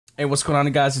Hey, what's going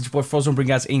on, guys? It's your boy Frozone, bringing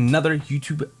guys another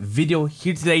YouTube video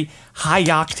here today. High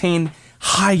octane,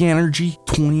 high energy,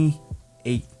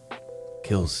 28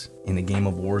 kills in the game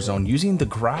of Warzone using the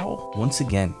Grau once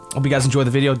again. Hope you guys enjoy the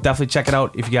video. Definitely check it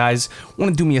out. If you guys want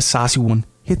to do me a saucy one,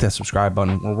 hit that subscribe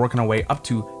button. We're working our way up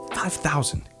to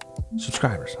 5,000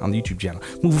 subscribers on the YouTube channel.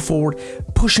 Moving forward,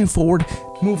 pushing forward,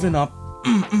 moving up.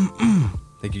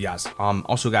 Thank you guys.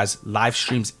 Also guys, live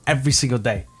streams every single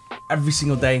day. Every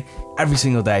single day,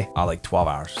 like 12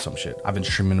 hours or some shit. I've been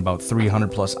streaming about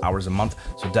 300 plus hours a month,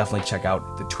 so definitely check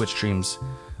out the Twitch streams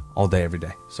all day, every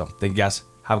day. So thank you guys.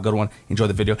 Have a good one. Enjoy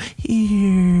the video.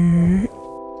 Here.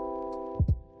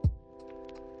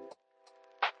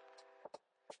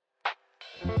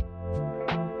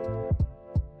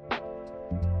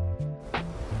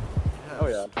 Oh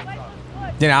yeah.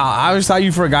 Yeah, I always thought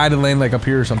you for a guy to land like up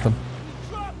here or something.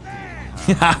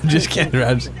 Yeah, I'm just kidding,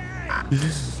 Raj.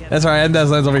 That's alright, Endes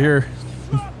lands over here.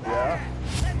 Yeah.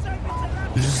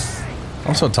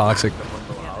 I'm so toxic.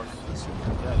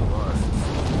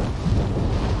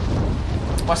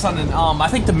 West London, I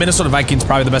think the Minnesota Vikings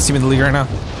probably the best team in the league right now.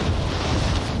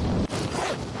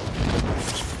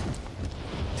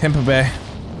 Tampa Bay.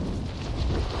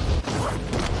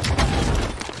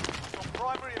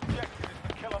 Primary objective is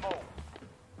to kill them all.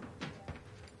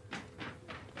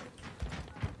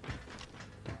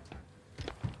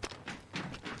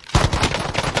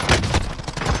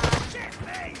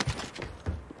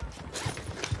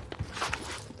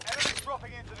 Enemy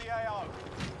dropping into the AO.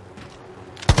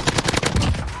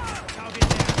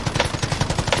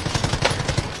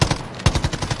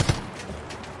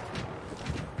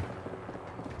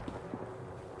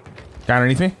 Guy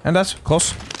underneath me, and that's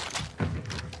close.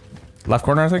 Left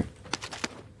corner, I think.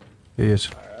 He is.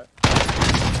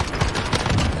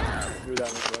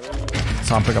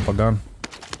 Saw him pick up a gun.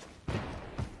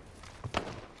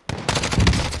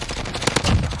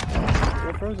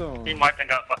 Team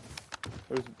wiping up.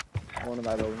 There's one in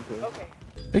my building too. Okay.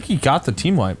 I think he got the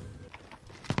team wipe.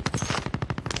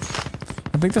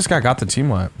 I think this guy got the team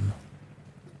wipe.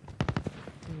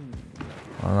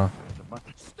 I don't know.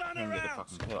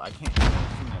 I can't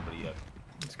see nobody yet.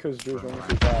 It's because Drew's running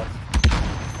too fast.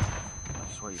 I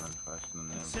swear you run faster than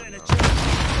them.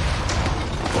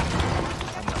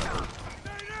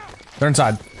 They're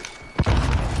inside.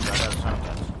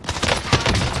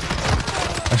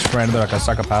 I just ran into like a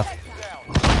psychopath.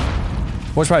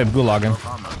 Boy's probably gulagging.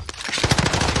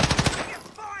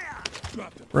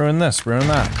 Ruin this, ruin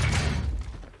that.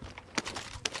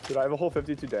 Dude, I have a whole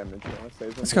 52 damage. You wanna save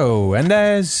them? Let's go,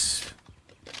 Endes.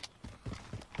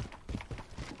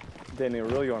 Danny, we're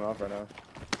really going off right now.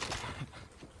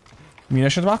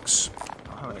 Munitions box.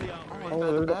 Oh,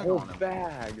 there's a whole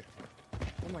bag.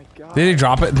 Oh my god. Did he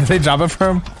drop it? Did they drop it for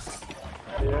him?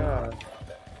 Yeah.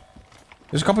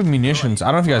 There's a couple of munitions. I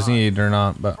don't know if you guys need it or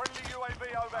not, but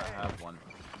I have one.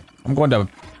 I'm going to over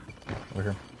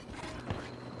here.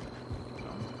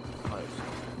 I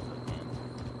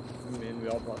mean, we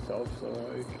all bought selves, so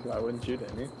I wouldn't shoot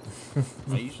any.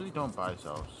 I usually don't buy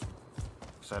selves.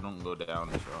 Because I don't go down,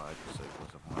 so I just say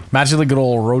what's the point. Imagine like a good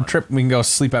old road trip. We can go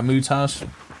sleep at Mood's house.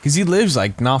 Because he lives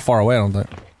like not far away, I don't think.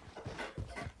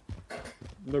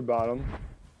 They're bottom.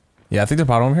 Yeah, I think they're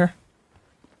bottom over here.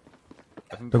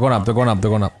 They're going up, they're going up,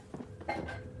 they're going up. I'm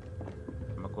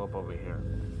gonna go up over here.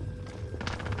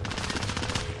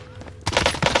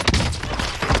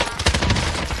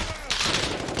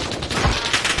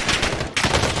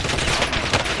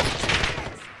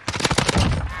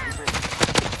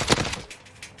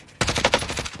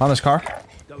 On this car.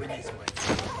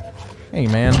 Hey,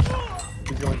 man.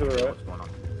 He's going to the right. What's going on?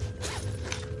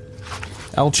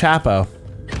 El Chapo.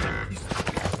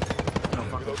 No,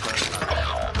 fuck those guys.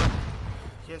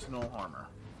 He has no armor.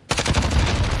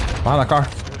 Behind that car.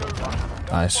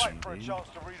 Nice.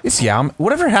 It's Yam.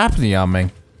 Whatever happened to Yam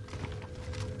Ming?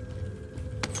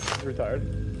 Retired.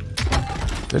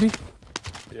 Did he?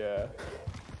 Yeah.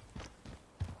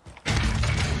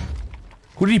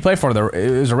 Who did he play for?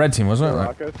 It was a red team, wasn't it?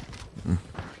 Like, Rockets.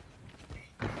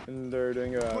 And they're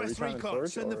doing a recon and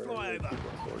storage.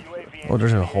 oh,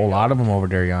 there's a whole lot of them over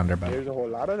there yonder, but There's a whole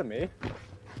lot of them, eh?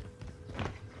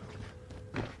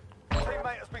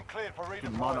 Teammate has been cleared for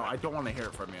Mono, redeployment. I don't want to hear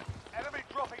it from you. Enemy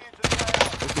dropping into the AO.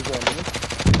 This is 1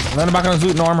 minute. landing back on his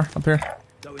loot and armor up here.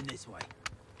 Going this way.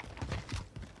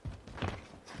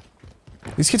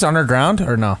 These kids underground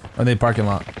or no? Are they parking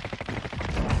lot?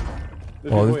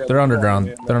 Well, they're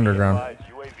underground. They're underground.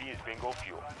 UAV is bingo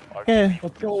fuel. Yeah.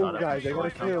 Let's go, guys. I got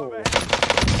a kill.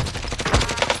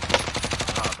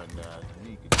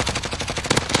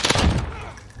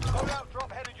 Loadout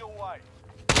drop headed your way.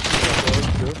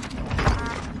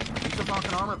 He's a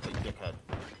fucking armor. armor plate, dickhead.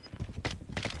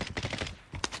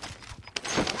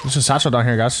 There's a satchel down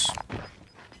here, guys.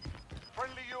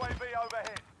 Friendly UAV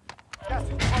overhead. Gas is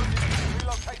closing in.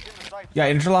 Relocating the safe. Yeah,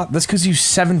 interlock. That's because you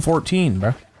 714,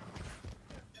 bro.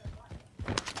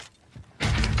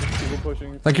 People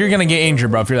pushing. Like you're gonna get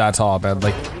injured, bro, if you're that tall, man.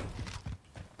 Like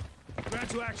Ground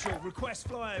to actual. Request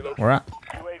flyover. where at?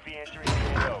 UAV entering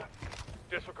the AO.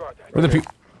 Disregard that. Where the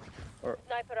people?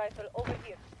 Sniper rifle over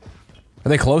here. Are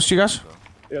they close to you guys?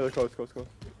 Yeah, they're close.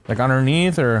 Like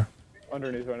underneath or?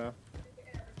 Underneath right now.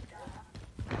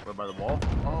 We're by the wall?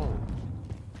 Oh.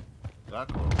 That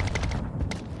close.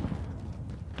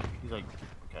 He's like,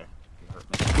 okay. He hurt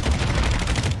me.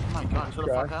 Oh my god, chill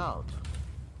the fuck out.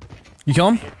 You kill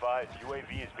him? Be advised,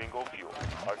 UAV is bingo fuel.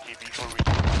 RTB for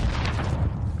resupply.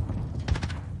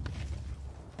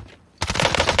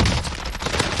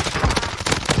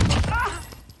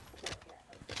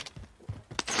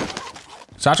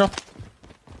 Satchel?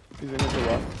 He's in here to the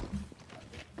left.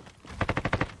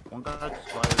 One guy just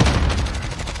fired.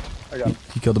 I got him.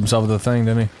 He killed himself with the thing,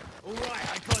 didn't he? All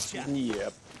right, I gotcha.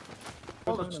 Yep.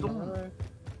 Oh, that's Storm.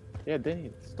 Yeah,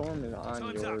 Danny, Storm is on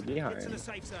Time's your up. Get to the behind.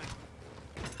 safe zone.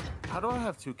 How do I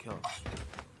have 2 kills?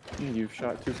 You've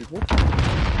shot 2 people.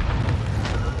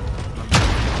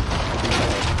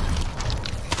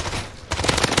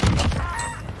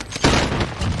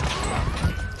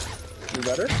 You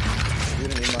better? You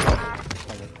didn't need my help.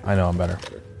 I know I'm better.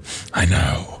 I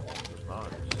know.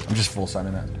 I'm just full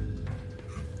signing that.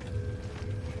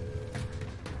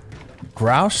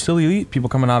 Grau still elite? People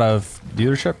coming out of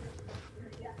dealership?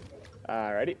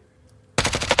 Alrighty.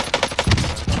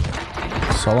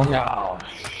 Solo? No. I'm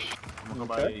gonna go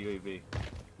buy a UAV.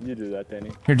 You do that,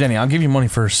 Danny. Here, Denny, I'll give you money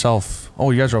for yourself.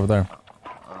 Oh, you guys are over there. I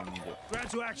don't need it. Ground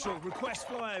to actual. Request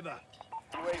flyover.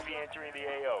 UAV entering the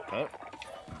AO. Okay.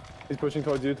 He's pushing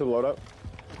towards you to load up.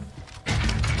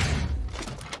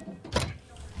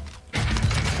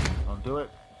 Don't do it.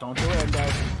 Don't do it,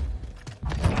 guys.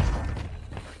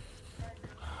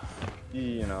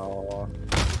 You know.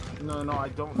 No, I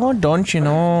don't. Oh, don't you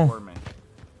know? For me.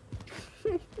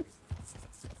 Okay,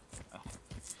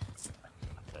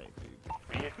 dude.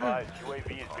 Be advised,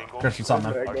 UAV is bingo Chris, what's up,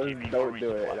 man? I just don't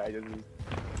do it. I just.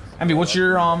 Emmy, what's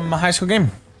your high school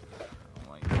game? Oh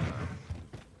my god.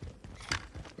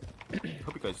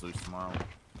 Hope you guys lose tomorrow.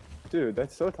 Dude,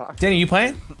 that's so toxic. Danny, you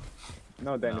playing?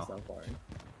 No, Danny's No. not playing.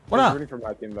 What He's up? rooting for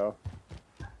my team though.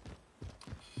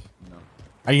 No.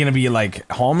 Are you gonna be like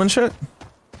home and shit?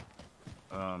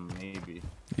 Maybe.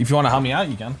 If you want to help me out,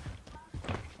 you can.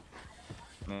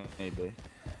 Maybe.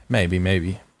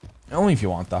 Maybe. Only if you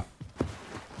want, though.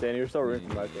 Danny, you're still rooting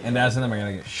for my team. And that's and then we're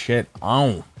gonna get shit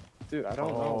on. Dude, I don't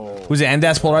know. Who's it?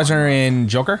 Endas Polarizer in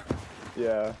Joker?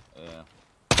 Yeah. Yeah.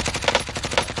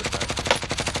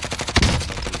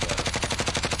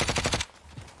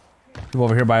 People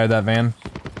over here by that van.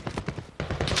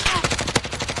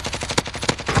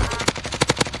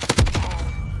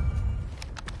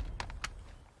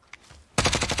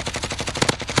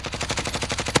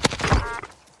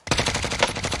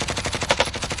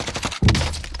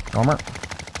 Armor.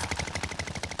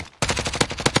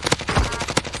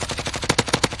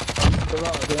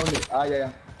 Ah, yeah.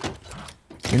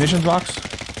 Munitions box.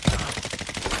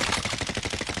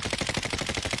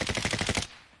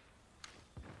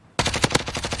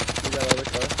 You got other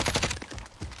car?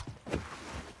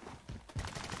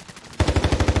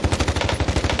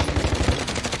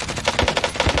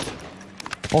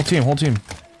 Whole team, whole team.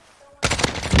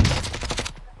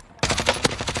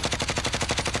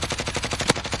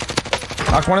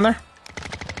 Knocked one in there.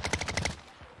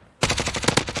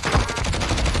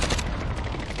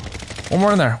 One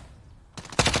more in there. In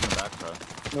the backside.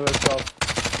 No, that's 12.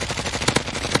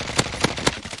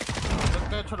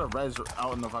 That guy tried to res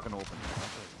out in the fucking open.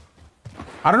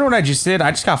 I don't know what I just did.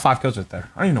 I just got 5 kills right there.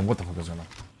 I don't even know what the fuck is going on.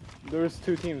 There was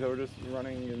 2 teams that were just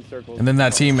running in circles. And then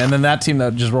that team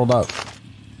that just rolled up.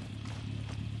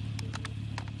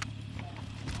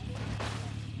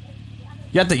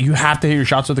 You have to hit your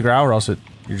shots with the Grau or else you're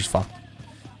just fucked.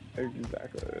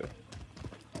 Exactly.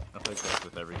 I think that's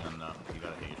with every gun now. You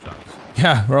gotta hit your shots.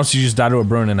 Yeah, or else you just die to a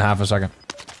Bruin in half a second.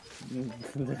 Dude,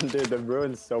 the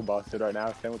Bruin's so busted right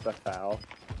now. Same with the foul.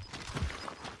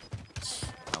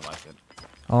 I like it.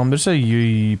 There's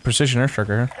a precision airstrike right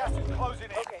here. Gas is closing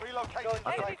in. Relocating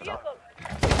the Enemy safe zone.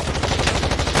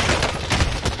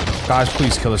 vehicle. Guys,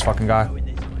 please kill this fucking guy.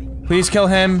 Please kill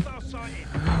him.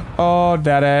 Oh,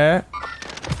 daddy.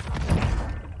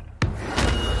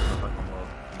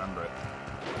 Remember it.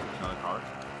 Another car.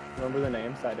 Remember the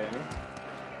name, Side Danny?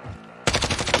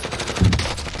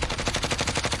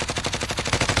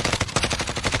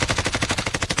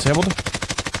 Disabled.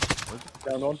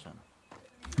 Down one.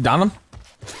 Down him?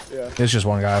 Yeah. It's just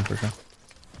one guy for sure.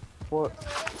 What?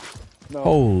 No.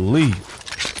 Holy.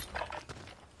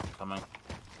 Coming.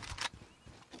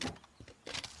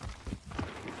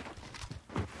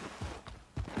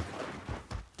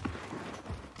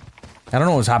 I don't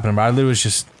know what's happening, but I literally was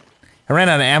just... I ran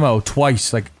out of ammo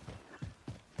twice, like...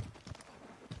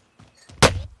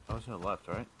 That was to the left,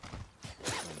 right?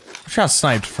 I got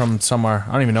sniped from somewhere.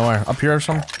 I don't even know where. Up here or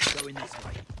something? Going this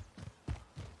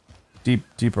way.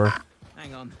 Deeper.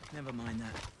 Hang on, never mind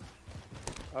that.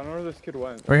 I don't know where this kid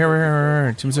went. Right here, right here, right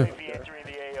here. Team 2. UAV entering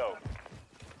the AO.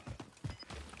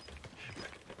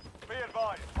 Be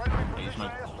advised, friendly precision my-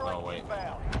 airstrike oh, wait.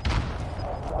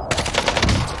 inbound.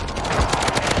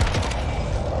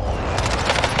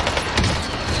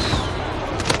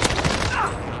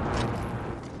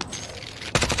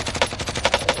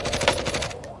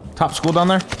 Top school down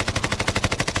there. Be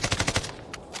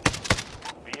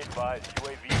advised,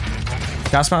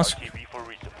 UAV Gas mask. TV for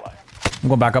resupply. I'm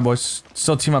going back up, boys.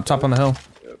 Still team up top on the hill.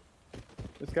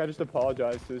 This guy just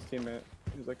apologized to his teammate.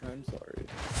 He was like, I'm sorry.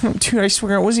 Dude, I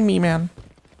swear, it wasn't me, man.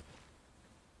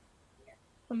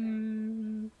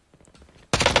 Can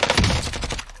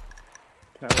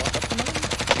I walk up to him?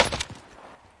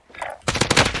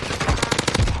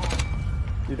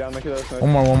 You down like that?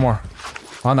 One more.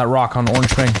 On that rock, on the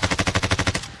orange thing.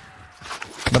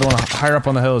 Another one higher up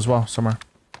on the hill as well, somewhere.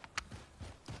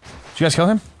 Did you guys kill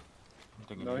him? I'm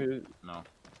thinking No, you- he. No.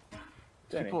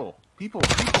 Danny. People.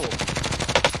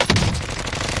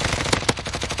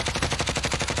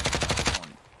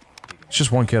 It's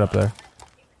just one kid up there.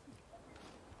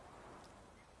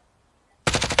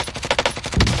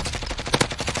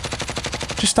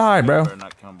 Just die, bro. Better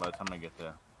not kill him by the time I get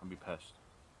there. I'll be pissed.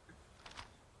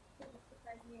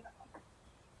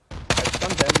 I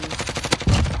stunned him.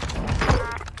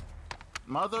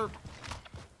 Mother.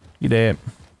 You dead.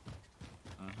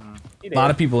 He A lot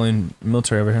did. of people in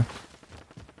military over here.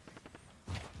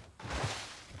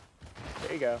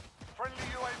 There you go. Friendly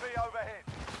UAV overhead.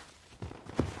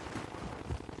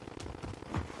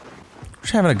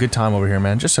 Just having a good time over here,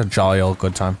 man. Just a jolly old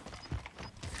good time.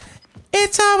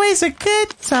 It's always a good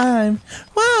time.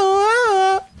 Whoa,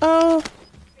 whoa, whoa.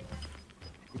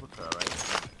 People try,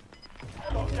 right?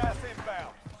 Got gas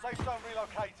inbound. Safe zone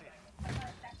relocated.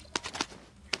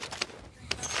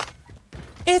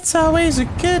 It's always a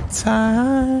good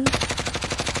time.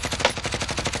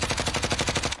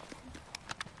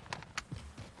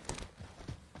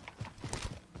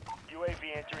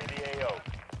 UAV entering the AO.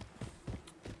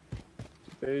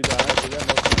 Did he die? Did he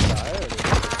almost die? Or did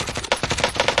he...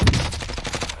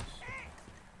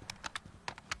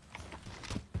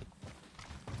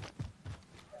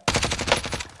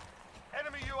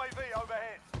 Enemy UAV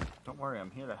overhead. Don't worry,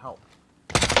 I'm here to help.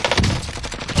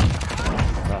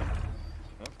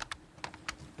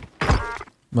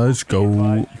 Let's go.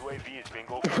 UAV is being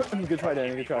overrun. Good try,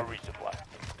 Danny. Good try. For resupply.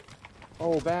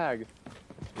 Oh, bag.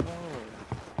 Oh.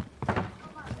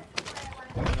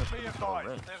 Be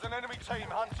advised, there's an enemy team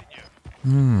hunting you.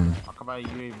 Talk about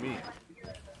UAV.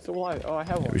 So why? Oh, I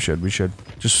have one. We should.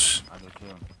 Just... I do too.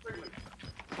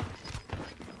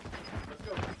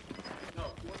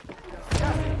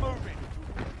 Gas is moving.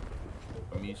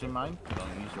 I'm using mine.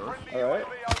 Don't use yours. Friendly Alright.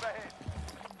 UAV overhead.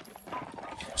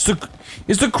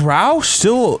 Is the Grau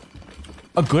still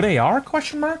a good AR?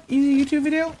 Question mark? Easy YouTube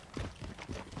video?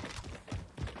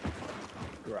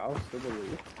 Grouse, I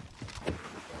believe.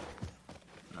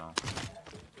 No.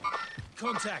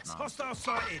 Contact. Hostile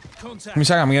sighted. Contact. Give me a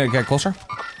second, I'm gonna get closer.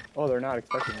 Oh, they're not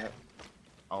expecting it.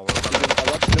 Oh, I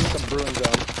left them some brewing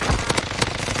zone.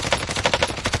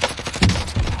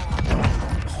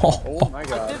 Oh my I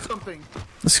god. did something.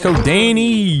 Let's go,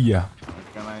 Danny. What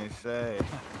can I say?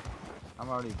 I'm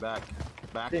already back.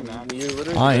 Back in Damn, action. you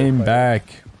literally I did am fight. back.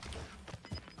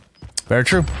 Very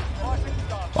true.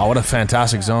 Wow, what a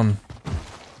fantastic zone.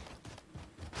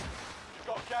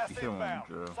 Got gas Kill him, inbound.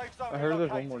 Drew. Safe zone I heard there's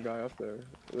one relocated. more guy up there.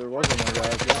 There was one more guy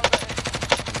up there.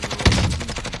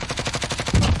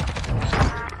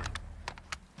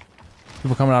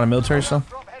 People coming out of military stuff.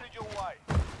 Drop headed your way.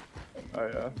 Oh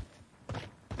yeah.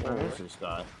 Where is this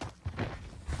guy?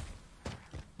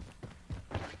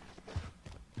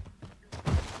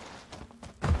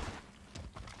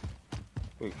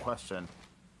 Wait, question.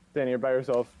 Danny, you're by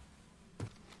yourself.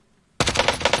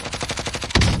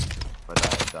 Where did I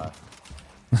die?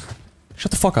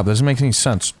 Shut the fuck up, doesn't make any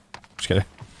sense. Just kidding.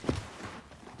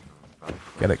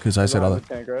 Get it, because I said You're on other. the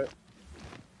tank, right?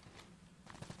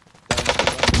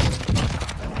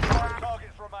 Five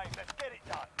targets remain. Let's get it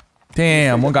done.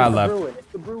 Damn, one guy left.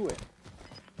 It's the Bruin.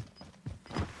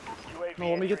 UAV No,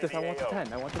 let me get this. I entering want the AO.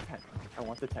 10. I want the 10. I I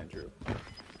want the 10 Drew.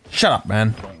 Shut up,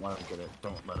 man. Don't let him get it.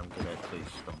 Don't let him get it, please.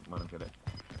 Don't let him get it.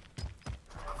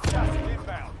 Gas is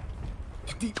inbound.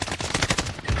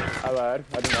 I lied.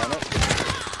 I didn't want it.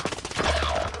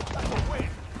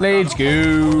 Let's go.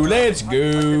 Let's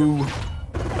go.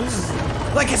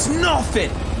 Like it's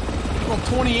nothing. Little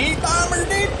 28 bomber,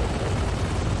 dude.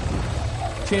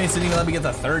 Chance didn't even let me get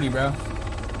the 30, bro.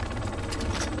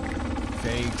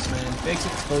 Fakes, man. Fakes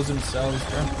expose themselves,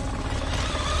 bro.